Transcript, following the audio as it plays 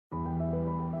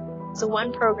So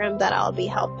one program that I'll be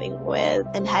helping with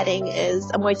and heading is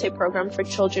a Muay Thai program for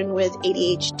children with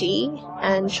ADHD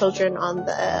and children on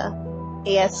the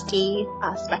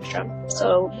ASD spectrum.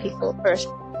 So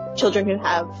children who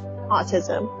have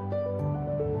autism.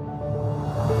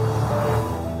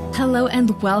 Hello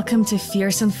and welcome to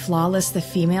Fierce and Flawless, the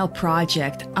Female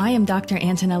Project. I am Dr.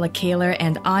 Antonella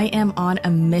and I am on a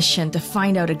mission to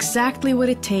find out exactly what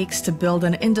it takes to build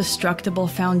an indestructible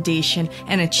foundation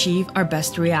and achieve our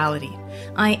best reality.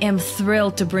 I am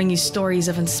thrilled to bring you stories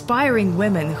of inspiring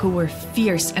women who were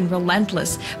fierce and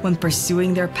relentless when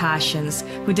pursuing their passions,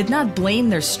 who did not blame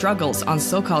their struggles on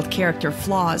so-called character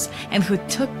flaws, and who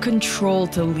took control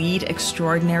to lead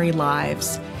extraordinary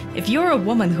lives. If you're a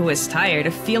woman who is tired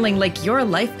of feeling like your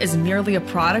life is merely a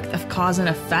product of cause and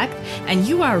effect, and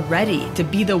you are ready to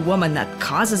be the woman that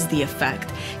causes the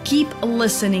effect, keep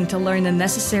listening to learn the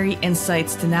necessary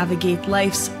insights to navigate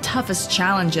life's toughest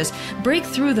challenges, break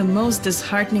through the most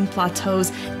disheartening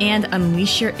plateaus, and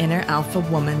unleash your inner alpha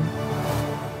woman.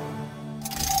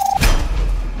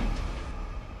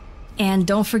 And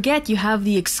don't forget, you have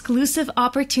the exclusive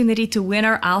opportunity to win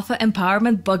our Alpha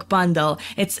Empowerment Book Bundle.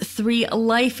 It's 3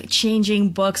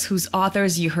 life-changing books whose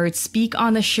authors you heard speak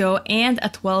on the show and a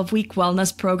 12-week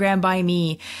wellness program by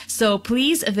me. So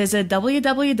please visit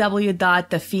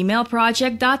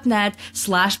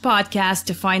www.thefemaleproject.net/podcast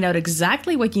to find out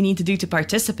exactly what you need to do to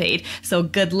participate. So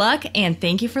good luck and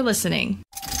thank you for listening.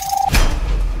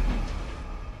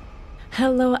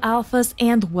 Hello, Alphas,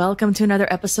 and welcome to another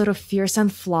episode of Fierce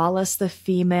and Flawless, the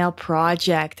Female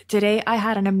Project. Today, I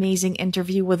had an amazing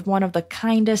interview with one of the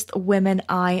kindest women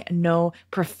I know,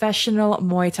 professional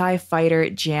Muay Thai fighter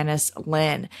Janice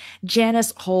Lyn.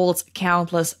 Janice holds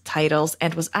countless titles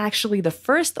and was actually the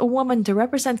first woman to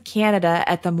represent Canada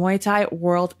at the Muay Thai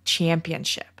World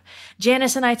Championship.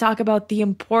 Janice and I talk about the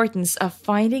importance of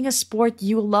finding a sport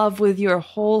you love with your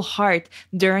whole heart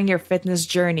during your fitness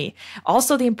journey.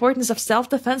 Also, the importance of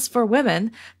self-defense for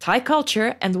women, Thai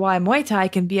culture, and why Muay Thai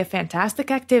can be a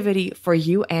fantastic activity for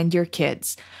you and your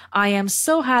kids. I am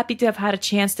so happy to have had a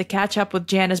chance to catch up with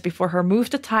Janice before her move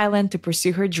to Thailand to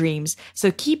pursue her dreams.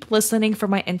 So keep listening for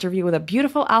my interview with a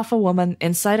beautiful alpha woman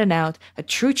inside and out, a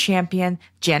true champion,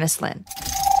 Janice Lyn.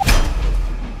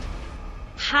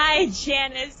 Hi,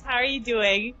 Janice. How are you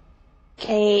doing?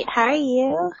 Kate, how are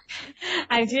you?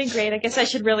 I'm doing great. I guess I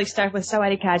should really start with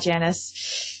Sawadee Ka,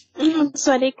 Janice.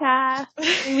 Sawadee Ka.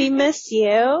 We miss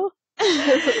you.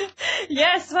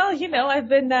 Yes, well, I've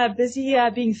been busy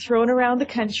being thrown around the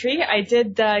country. I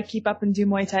did keep up and do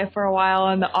Muay Thai for a while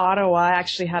in Ottawa. I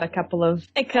actually had a couple of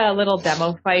little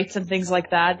demo fights and things like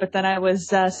that. But then I was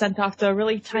sent off to a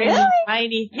really tiny place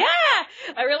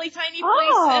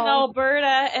in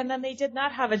Alberta. And then they did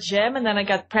not have a gym. And then I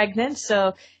got pregnant.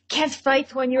 So can't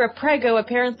fight when you're a prego.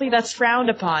 Apparently that's frowned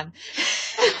upon.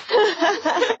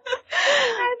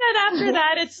 And then after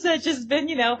that, it's just been,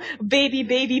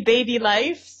 baby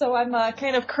life. So I'm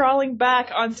kind of crawling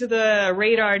back onto the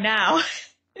radar now.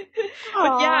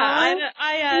 But yeah,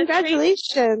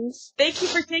 congratulations. Thank you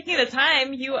for taking the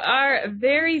time. You are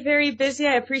very, very busy.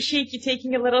 I appreciate you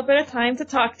taking a little bit of time to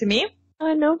talk to me.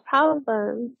 Oh, no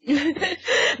problem.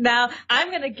 Now,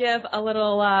 I'm going to give a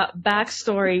little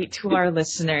backstory to our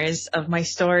listeners of my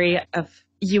story of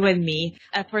you and me.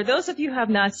 For those of you who have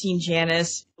not seen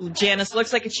Janice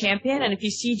looks like a champion. And if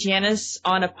you see Janice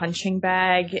on a punching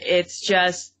bag, it's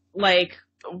just like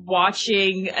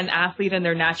watching an athlete in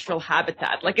their natural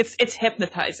habitat. Like it's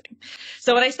hypnotizing.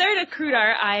 So when I started at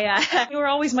Krudar, you were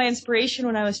always my inspiration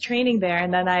when I was training there.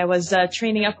 And then I was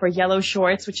training up for yellow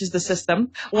shorts, which is the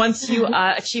system. Once you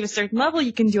achieve a certain level,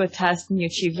 you can do a test and you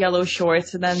achieve yellow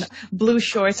shorts, and then blue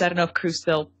shorts. I don't know if Crew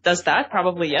still does that.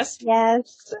 Probably yes.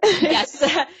 Yes. Yes.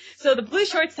 So the blue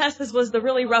shorts test was the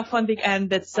really rough one,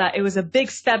 and it was a big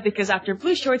step because after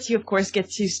blue shorts, you of course get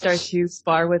to start to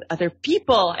spar with other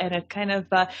people, and it kind of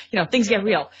things get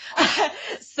real.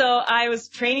 So I was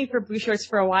training for blue shorts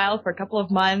for a while, for a couple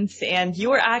of months, and you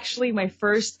were actually my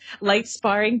first light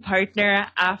sparring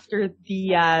partner after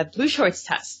the blue shorts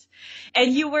test.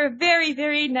 And you were very,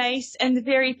 very nice and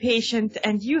very patient,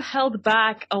 and you held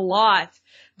back a lot.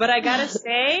 But I gotta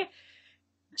say,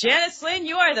 Janice Lyn,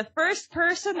 you are the first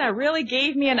person that really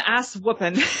gave me an ass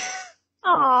whooping. Aww.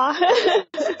 And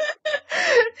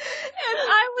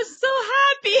I was so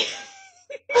happy.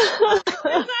 Because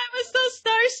I was so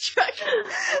starstruck. I'm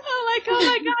like, oh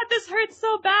my God, this hurts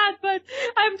so bad, but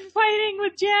I'm fighting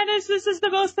with Janice. This is the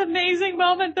most amazing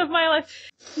moment of my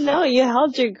life. No, you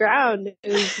held your ground.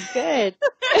 It was good.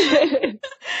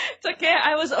 It's okay.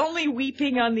 I was only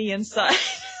weeping on the inside.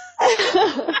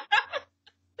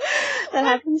 That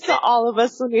happens to all of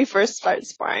us when we first start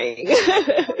sparring.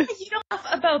 You don't laugh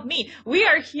about me. We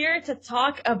are here to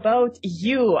talk about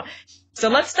you. So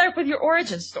let's start with your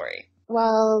origin story.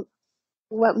 Well,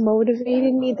 what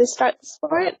motivated me to start the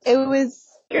sport? It was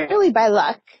purely by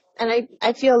luck. And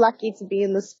I feel lucky to be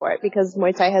in the sport because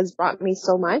Muay Thai has brought me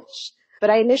so much. But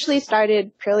I initially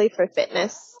started purely for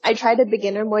fitness. I tried a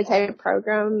beginner Muay Thai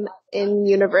program in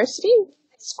university.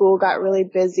 School got really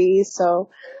busy,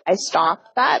 so I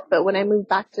stopped that. But when I moved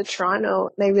back to Toronto,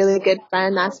 my really good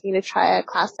friend asked me to try a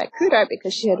class at Kudar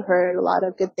because she had heard a lot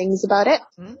of good things about it.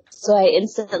 Mm-hmm. So I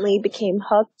instantly became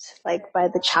hooked, like, by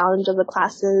the challenge of the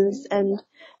classes, and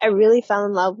I really fell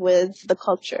in love with the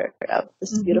culture of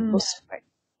this beautiful sport.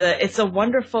 It's a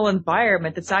wonderful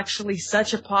environment. It's actually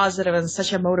such a positive and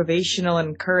such a motivational and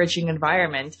encouraging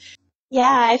environment. Yeah,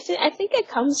 I think it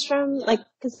comes from, like,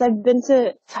 because I've been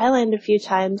to Thailand a few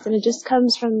times, and it just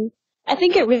comes from, I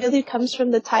think it really comes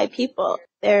from the Thai people.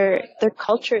 Their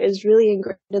culture is really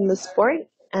ingrained in the sport,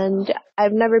 and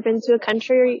I've never been to a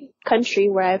country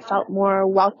where I felt more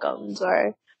welcomed,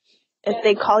 or if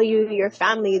they call you your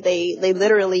family, they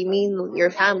literally mean your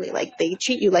family. Like, they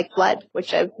treat you like blood,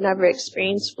 which I've never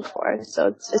experienced before. So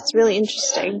it's really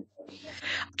interesting.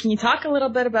 Can you talk a little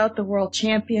bit about the World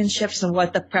Championships and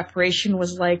what the preparation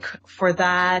was like for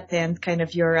that and kind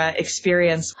of your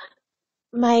experience?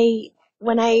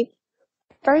 When I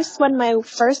first won my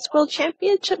first World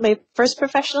Championship, my first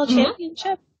professional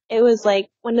championship, it was like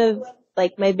one of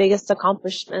like my biggest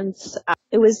accomplishments.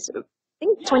 It was, I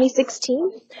think,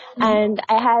 2016, and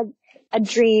I had a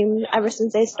dream ever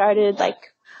since I started. Like,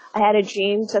 I had a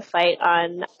dream to fight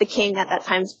on the king at that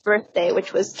time's birthday,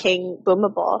 which was King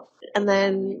Boomable. And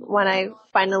then when I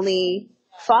finally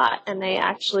fought and I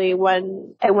actually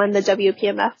won the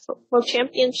WPMF World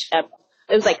Championship,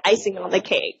 it was like icing on the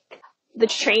cake. The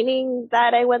training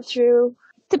that I went through,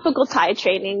 typical Thai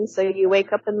training, so you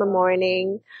wake up in the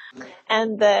morning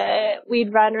and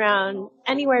we'd run around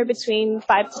anywhere between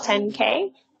 5 to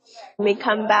 10K. We'd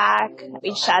come back,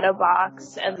 we'd shadow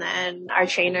box, and then our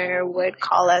trainer would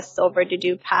call us over to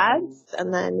do pads,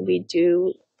 and then we'd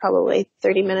do probably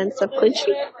 30 minutes of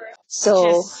clinching. So,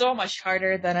 which is so much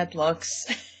harder than it looks.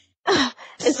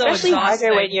 Especially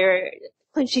harder when you're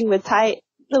clinching with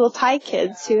little Thai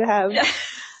kids who have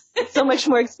so much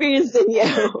more experience than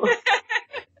you.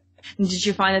 Did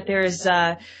you find that there is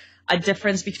a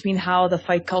difference between how the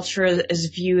fight culture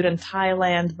is viewed in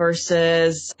Thailand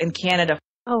versus in Canada?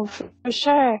 Oh, for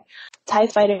sure. Thai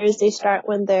fighters, they start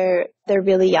when they're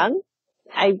really young.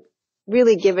 I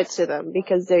really give it to them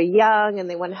because they're young and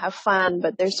they want to have fun,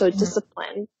 but they're so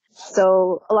disciplined.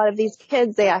 So a lot of these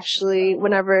kids, they actually,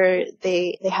 whenever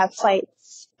they have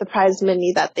fights, the prize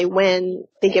money that they win,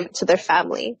 they give it to their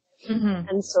family. Mm-hmm.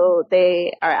 And so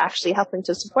they are actually helping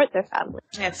to support their family.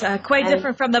 It's quite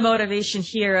different from the motivation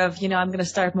here of, I'm going to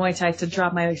start Muay Thai to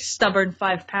drop my stubborn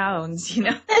 5 pounds,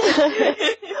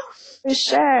 For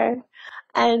sure.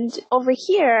 And over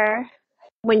here,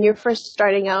 when you're first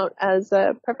starting out as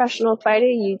a professional fighter,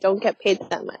 you don't get paid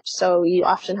that much. So you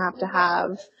often have to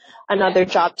have another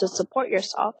job to support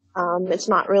yourself. It's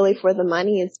not really for the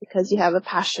money. It's because you have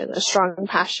a strong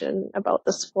passion about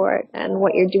the sport and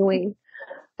what you're doing.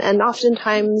 And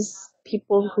oftentimes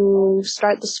people who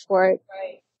start the sport,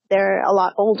 they're a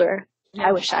lot older.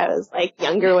 I wish I was like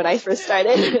younger when I first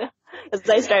started, because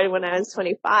I started when I was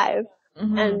 25.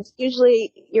 Mm-hmm. And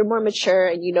usually you're more mature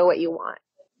and you know what you want.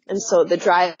 And so the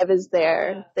drive is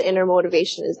there, the inner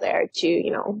motivation is there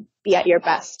to, be at your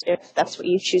best if that's what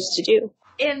you choose to do.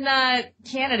 In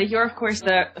Canada, you're, of course,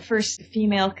 the first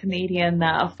female Canadian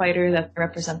fighter that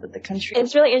represented the country.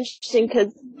 It's really interesting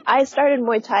because I started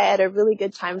Muay Thai at a really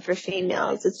good time for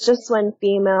females. It's just when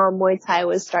female Muay Thai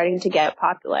was starting to get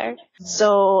popular. Mm-hmm.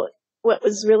 So what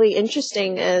was really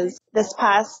interesting is this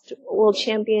past World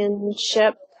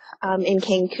Championship in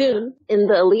Cancun, in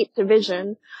the elite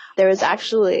division, there was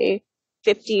actually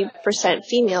 50%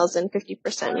 females and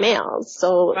 50% males.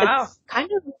 So wow. It's kind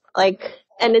of like,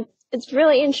 and it's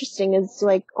really interesting. It's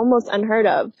like almost unheard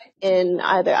of in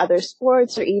either other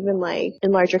sports or even like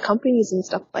in larger companies and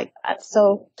stuff like that.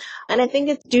 So, and I think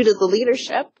it's due to the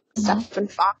leadership. Stephen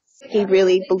Fox, he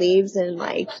really believes in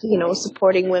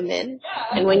supporting women.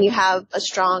 And when you have a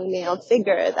strong male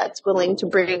figure that's willing to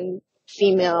bring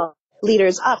female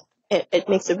leaders up, it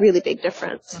makes a really big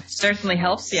difference. It certainly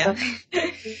helps, yeah.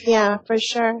 Yeah, for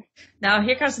sure. Now,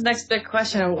 here comes the next big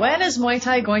question. When is Muay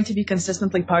Thai going to be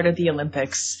consistently part of the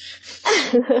Olympics?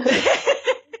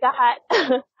 God,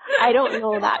 I don't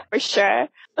know that for sure.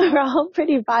 We're all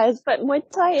pretty biased, but Muay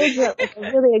Thai is a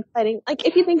really exciting. Like,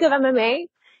 if you think of MMA,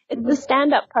 it's the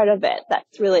stand-up part of it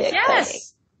that's really exciting.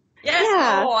 Yes. Yes,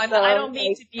 Yeah, no, and so, I don't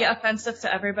mean to be offensive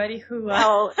to everybody who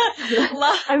oh,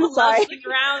 I'm loves sorry. the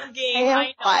ground game. I am I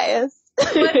know. biased.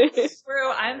 But it's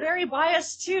true. I'm very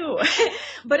biased too.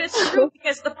 But it's true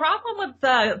because the problem with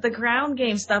the ground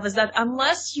game stuff is that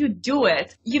unless you do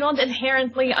it, you don't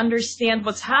inherently understand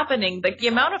what's happening. Like the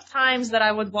amount of times that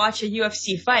I would watch a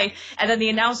UFC fight and then the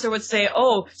announcer would say,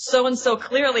 "Oh, so and so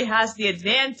clearly has the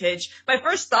advantage." My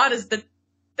first thought is that,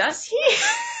 does he?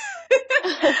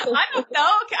 I don't know.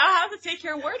 I'll have to take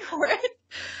your word for it.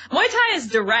 Muay Thai is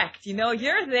direct.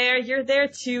 You're there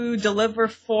to deliver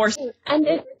force. And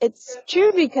it's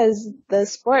true because the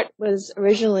sport was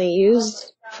originally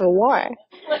used for war.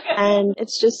 And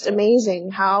it's just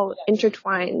amazing how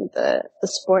intertwined the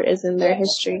sport is in their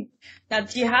history. Now,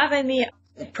 do you have any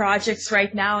projects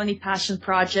right now, any passion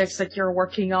projects that you're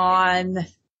working on?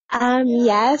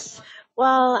 Yes.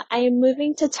 Well, I'm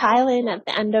moving to Thailand at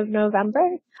the end of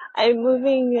November. I'm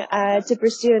moving to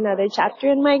pursue another chapter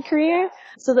in my career.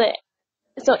 So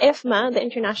IFMA, the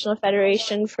International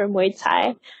Federation for Muay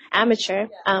Thai Amateur,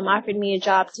 offered me a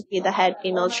job to be the head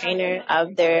female trainer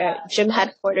of their gym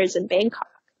headquarters in Bangkok.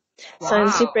 Wow. So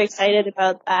I'm super excited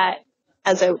about that.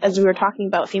 As we were talking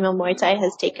about, female Muay Thai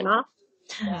has taken off.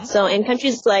 Mm-hmm. So in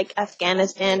countries like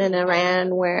Afghanistan and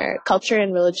Iran, where culture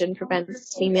and religion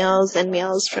prevents females and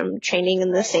males from training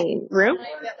in the same room,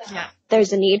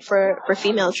 there's a need for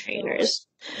female trainers.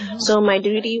 Mm-hmm. So my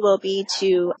duty will be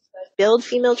to build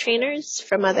female trainers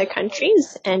from other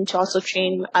countries and to also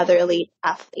train other elite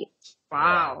athletes.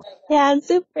 Wow. Yeah, I'm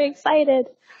super excited.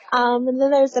 And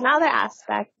then there's another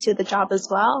aspect to the job as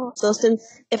well. So since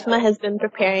IFMA has been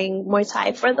preparing Muay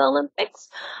Thai for the Olympics,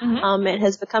 mm-hmm. It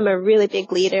has become a really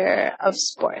big leader of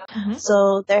sport. Mm-hmm.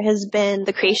 So there has been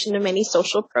the creation of many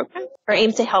social programs or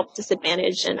aim to help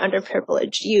disadvantaged and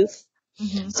underprivileged youth.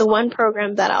 Mm-hmm. So one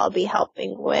program that I'll be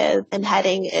helping with and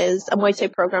heading is a Muay Thai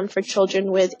program for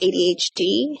children with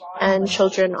ADHD and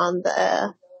children on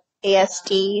the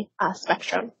ASD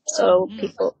spectrum. So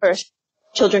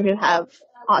children who have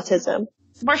autism.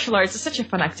 Martial arts is such a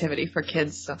fun activity for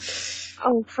kids. So.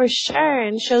 Oh, for sure.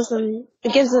 And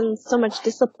it gives them so much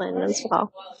discipline as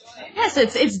well. Yes,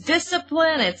 it's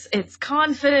discipline, it's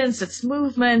confidence, it's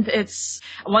movement.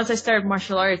 Once I started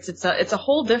martial arts, it's a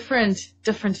whole different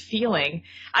feeling.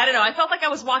 I don't know. I felt like I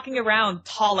was walking around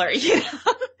taller,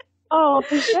 Oh,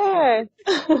 for sure.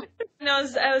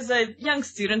 I was a young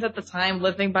student at the time,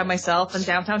 living by myself in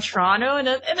downtown Toronto in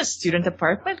a student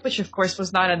apartment, which of course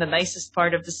was not in the nicest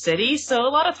part of the city. So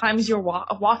a lot of times you're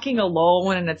walking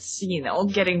alone, and it's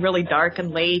getting really dark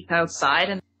and late outside.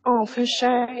 And oh, for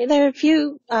sure. There are a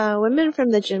few women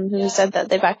from the gym who said that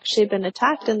they've actually been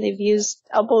attacked and they've used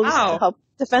elbows to help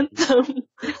defend them.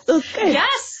 So it's good.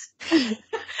 Yes.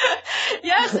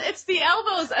 Yes, it's the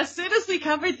elbows. As soon as we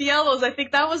covered the elbows, I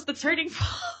think that was the turning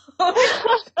point. And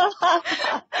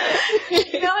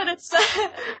it's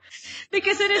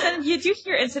because it is, and you do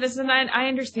hear incidents, and I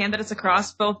understand that it's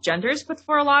across both genders, but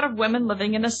for a lot of women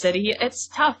living in a city, it's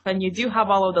tough, and you do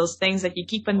have all of those things that you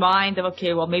keep in mind of,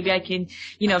 okay, well, maybe I can,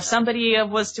 if somebody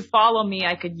was to follow me,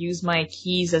 I could use my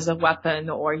keys as a weapon,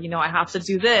 or, I have to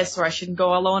do this, or I shouldn't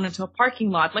go alone into a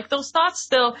parking lot. Like those thoughts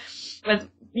still,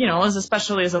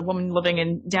 especially as a woman living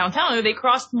in downtown, they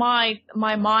crossed my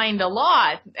mind a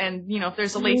lot. And, if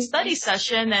there's a late study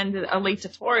session and a late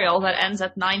tutorial that ends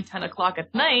at 9-10 o'clock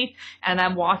at night, and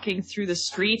I'm walking through the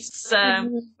streets,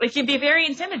 it can be very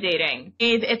intimidating.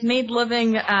 It made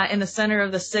living in the center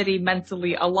of the city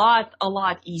mentally a lot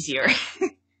easier.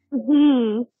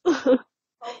 Mm-hmm.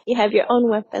 You have your own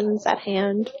weapons at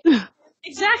hand.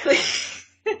 Exactly.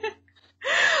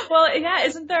 Well, yeah,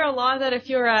 isn't there a law that if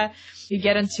you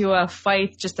get into a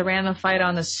fight, just a random fight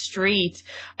on the street,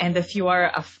 and if you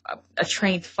are a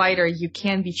trained fighter, you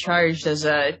can be charged as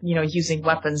using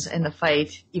weapons in the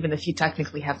fight, even if you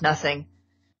technically have nothing?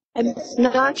 I'm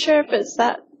not sure if it's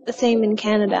the same in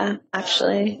Canada,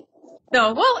 actually.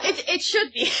 No, well, it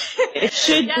should be. It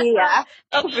should be, yeah.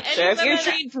 Oh, for sure. If you're a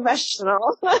trained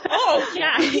professional. Oh,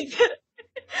 yeah.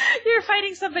 You're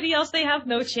fighting somebody else, they have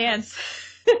no chance.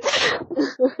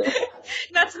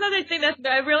 That's another thing that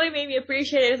really made me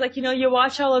appreciate it. Is like, you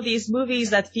watch all of these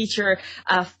movies that feature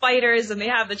fighters, and they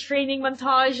have the training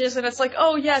montages, and it's like,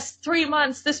 oh yes, 3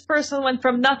 months, this person went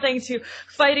from nothing to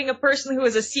fighting a person who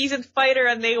is a seasoned fighter,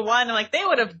 and they won. And like, they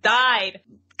would have died.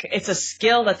 It's a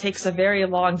skill that takes a very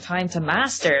long time to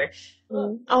master.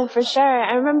 Oh, for sure.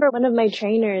 I remember one of my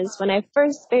trainers when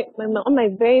on my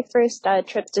very first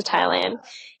trips to Thailand,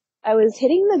 I was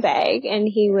hitting the bag and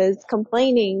he was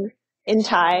complaining in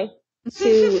Thai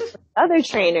to other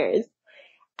trainers.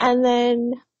 And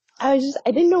then I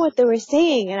didn't know what they were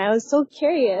saying, and I was so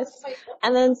curious.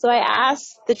 And then so I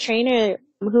asked the trainer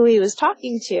who he was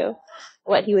talking to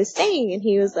what he was saying, and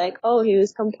he was like, oh, he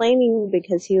was complaining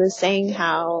because he was saying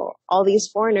how all these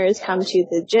foreigners come to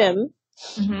the gym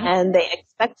and they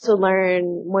expect to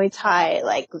learn Muay Thai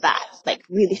like that, like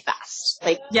really fast.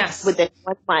 Like within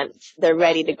 1 month, they're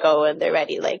ready to go and they're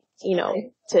ready, like, you know,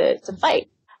 to fight.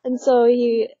 And so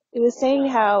he was saying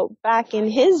how back in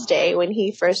his day when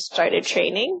he first started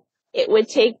training, it would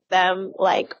take them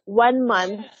like 1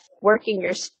 month working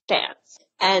your stance.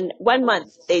 And 1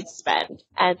 month they'd spend.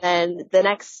 And then the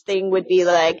next thing would be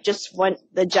like just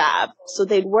the jab. So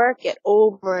they'd work it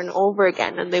over and over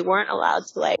again. And they weren't allowed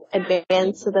to like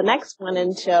advance to the next one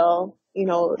until, you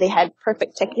know, they had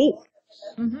perfect technique.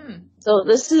 So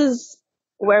this is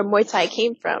where Muay Thai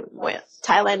came from.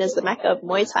 Thailand is the mecca of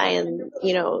Muay Thai. And,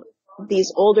 you know,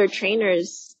 these older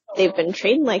trainers, they've been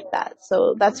trained like that.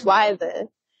 So that's why the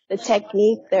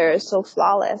technique there is so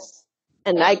flawless.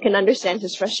 And I can understand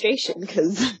his frustration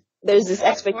because there's this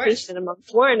expectation among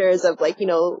foreigners of like, you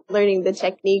know, learning the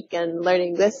technique and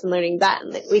learning this and learning that.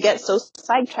 And we get so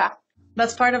sidetracked.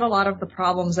 That's part of a lot of the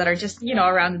problems that are just, you know,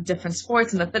 around the different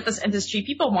sports and the fitness industry.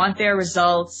 People want their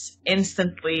results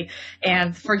instantly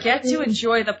and forget to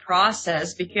enjoy the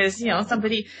process because, you know,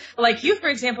 somebody like you, for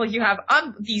example, you have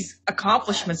these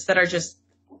accomplishments that are just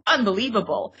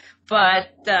unbelievable. But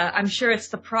I'm sure it's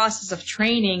the process of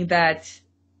training that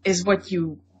is what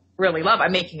you really love.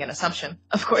 I'm making an assumption,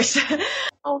 of course.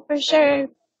 Oh, for sure.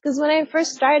 Because when I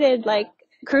first started, like,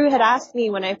 Crew had asked me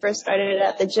when I first started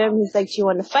at the gym, he's like, do you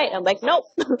want to fight? I'm like, nope.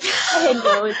 I had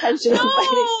no intention of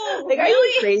fighting. Like, are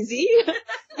you crazy?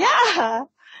 Yeah.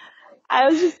 I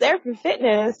was just there for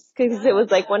fitness because it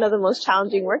was like one of the most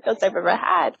challenging workouts I've ever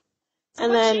had.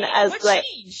 And then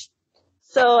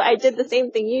so I did the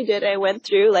same thing you did. I went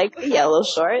through like the yellow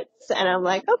shorts and I'm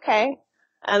like, okay.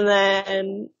 And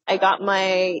then I got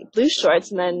my blue shorts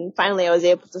and then finally I was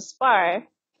able to spar.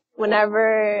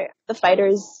 Whenever the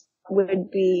fighters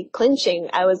would be clinching,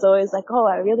 I was always like, oh,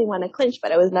 I really want to clinch,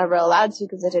 but I was never allowed to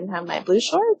because I didn't have my blue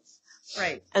shorts.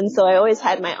 Right. And so I always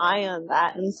had my eye on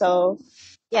that. And so,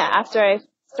 yeah, after I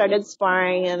started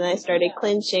sparring and I started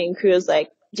clinching, Crew was like,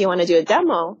 do you want to do a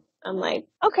demo? I'm like,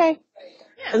 okay.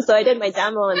 And so I did my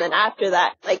demo, and then after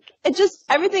that, like,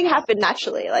 everything happened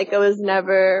naturally. Like, I was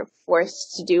never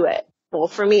forced to do it. Well,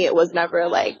 for me, it was never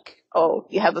like, oh,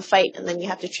 you have a fight and then you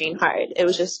have to train hard. It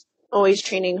was just always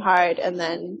training hard and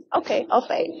then, okay, I'll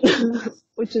fight.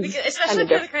 Which is especially if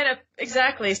you're the kind of,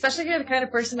 especially if you're the kind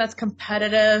of person that's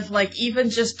competitive, like even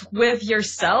just with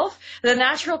yourself, the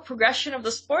natural progression of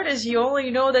the sport is you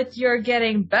only know that you're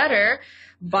getting better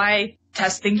by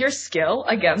testing your skill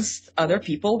against other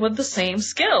people with the same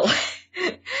skill.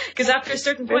 Because after a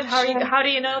certain point, how do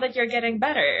you know that you're getting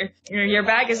better? Your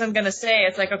bag isn't going to say,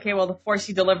 it's like, okay, well, the force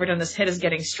you delivered on this hit is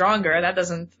getting stronger. That's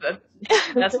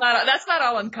not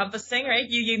all encompassing, right?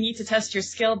 You need to test your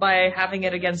skill by having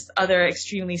it against other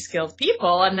extremely skilled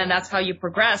people, and then that's how you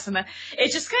progress. And then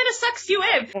it just kind of sucks you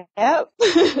in. Yep.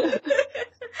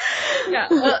 Yeah.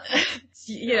 Well,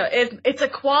 you know, it's a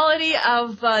quality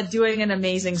of doing an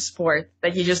amazing sport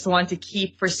that you just want to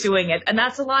keep pursuing it. And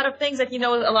that's a lot of things that, you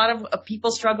know, a lot of people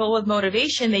struggle with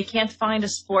motivation. They can't find a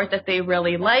sport that they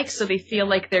really like, so they feel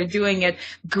like they're doing it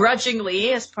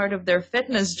grudgingly as part of their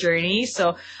fitness journey.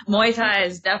 So Muay Thai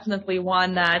is definitely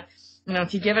one that, you know,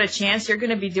 if you give it a chance, you're going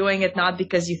to be doing it not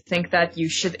because you think that you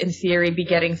should, in theory, be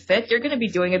getting fit. You're going to be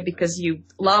doing it because you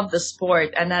love the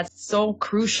sport. And that's so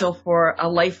crucial for a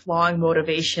lifelong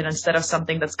motivation instead of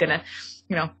something that's going to,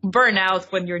 you know, burn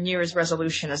out when your New Year's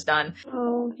resolution is done.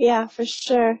 Oh, yeah, for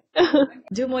sure.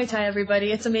 Do Muay Thai,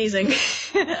 everybody. It's amazing.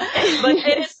 But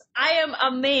I am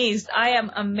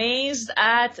amazed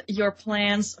at your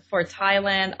plans for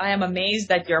Thailand. I am amazed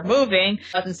that you're moving.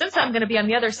 And since I'm going to be on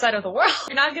the other side of the world,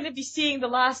 you're not going to be seeing the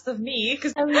last of me.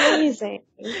 Amazing.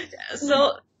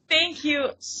 So thank you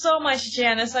so much,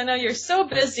 Janice. I know you're so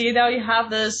busy. Now you have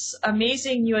this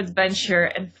amazing new adventure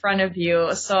in front of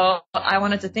you. So I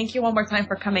wanted to thank you one more time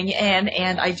for coming in.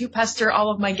 And I do pester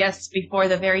all of my guests before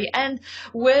the very end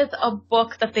with a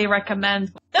book that they recommend.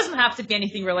 It doesn't have to be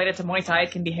anything related to Muay Thai.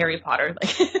 It can be Harry Potter.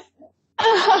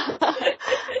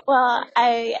 Well,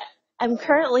 I'm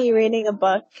currently reading a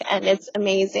book and it's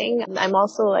amazing. I'm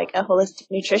also like a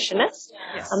holistic nutritionist.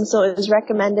 Yes. So it was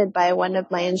recommended by one of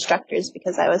my instructors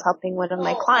because I was helping one of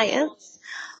my clients.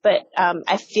 But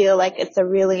I feel like it's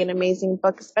an amazing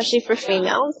book, especially for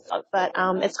females. But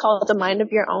it's called The Mind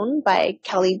of Your Own by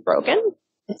Kelly Brogan.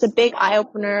 It's a big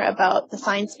eye-opener about the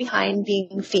science behind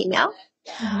being female.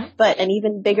 Mm-hmm. But an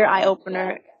even bigger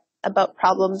eye-opener about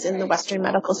problems in the Western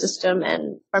medical system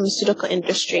and pharmaceutical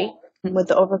industry with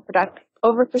the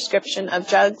overprescription of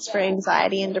drugs for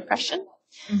anxiety and depression.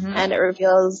 Mm-hmm. And it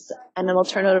reveals an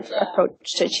alternative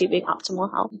approach to achieving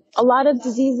optimal health. A lot of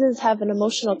diseases have an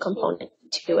emotional component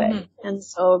to it. Mm-hmm. And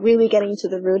so really getting to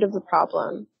the root of the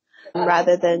problem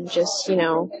rather than just,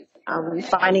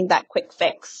 finding that quick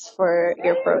fix for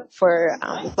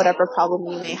whatever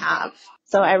problem you may have.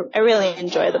 So I really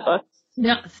enjoy the book.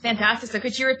 No, it's fantastic. So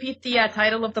could you repeat the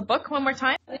title of the book one more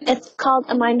time? It's called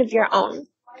A Mind of Your Own.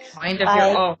 Mind of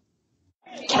Your Own.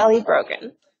 Kelly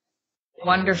Brogan.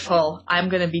 Wonderful. I'm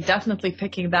going to be definitely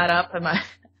picking that up.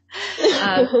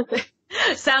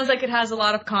 Sounds like it has a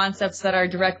lot of concepts that are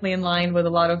directly in line with a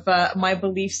lot of my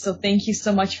beliefs. So thank you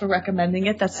so much for recommending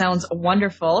it. That sounds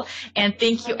wonderful. And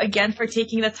thank you again for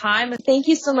taking the time. Thank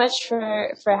you so much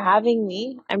for having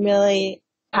me. I'm really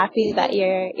happy that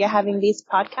you're having these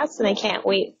podcasts, and I can't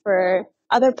wait for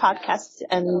other podcasts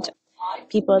and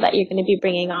people that you're going to be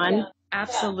bringing on.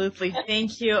 Absolutely.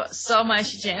 Thank you so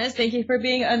much, Janice. Thank you for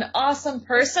being an awesome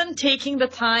person, taking the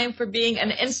time, for being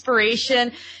an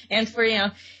inspiration, and for,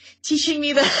 teaching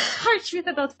me the hard truth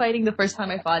about fighting the first time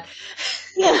I fought.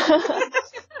 Yeah.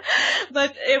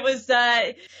 But it was,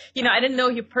 I didn't know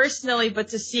you personally, but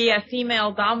to see a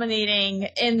female dominating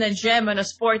in the gym in a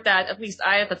sport that at least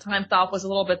I at the time thought was a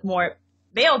little bit more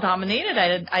male dominated,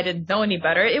 I didn't know any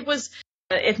better.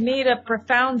 It made a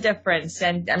profound difference,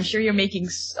 and I'm sure you're making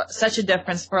such a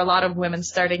difference for a lot of women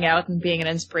starting out and being an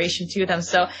inspiration to them.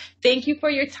 So thank you for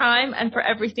your time and for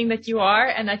everything that you are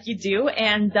and that you do,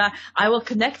 and I will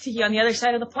connect to you on the other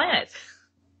side of the planet.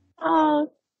 Oh,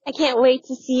 I can't wait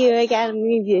to see you again. I'm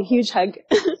going to give you a huge hug.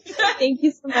 Thank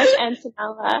you so much,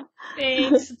 Antonella.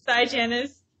 Thanks. Bye,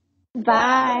 Janice. Bye.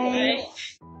 Bye.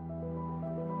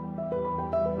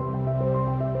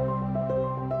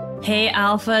 Hey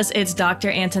Alphas, it's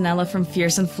Dr. Antonella from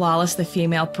Fierce and Flawless, the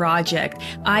Female Project.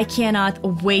 I cannot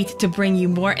wait to bring you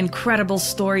more incredible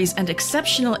stories and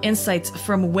exceptional insights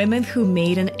from women who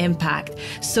made an impact.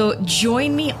 So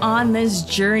join me on this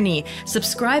journey.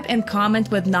 Subscribe and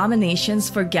comment with nominations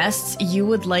for guests you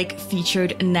would like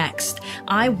featured next.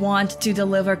 I want to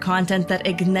deliver content that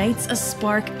ignites a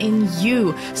spark in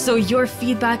you, so your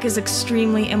feedback is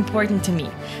extremely important to me.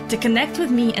 To connect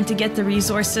with me and to get the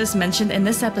resources mentioned in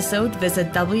this episode,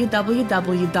 visit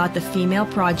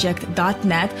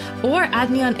www.thefemaleproject.net or add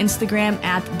me on Instagram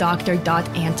at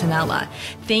dr.antonella.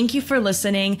 Thank you for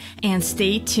listening and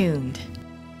stay tuned.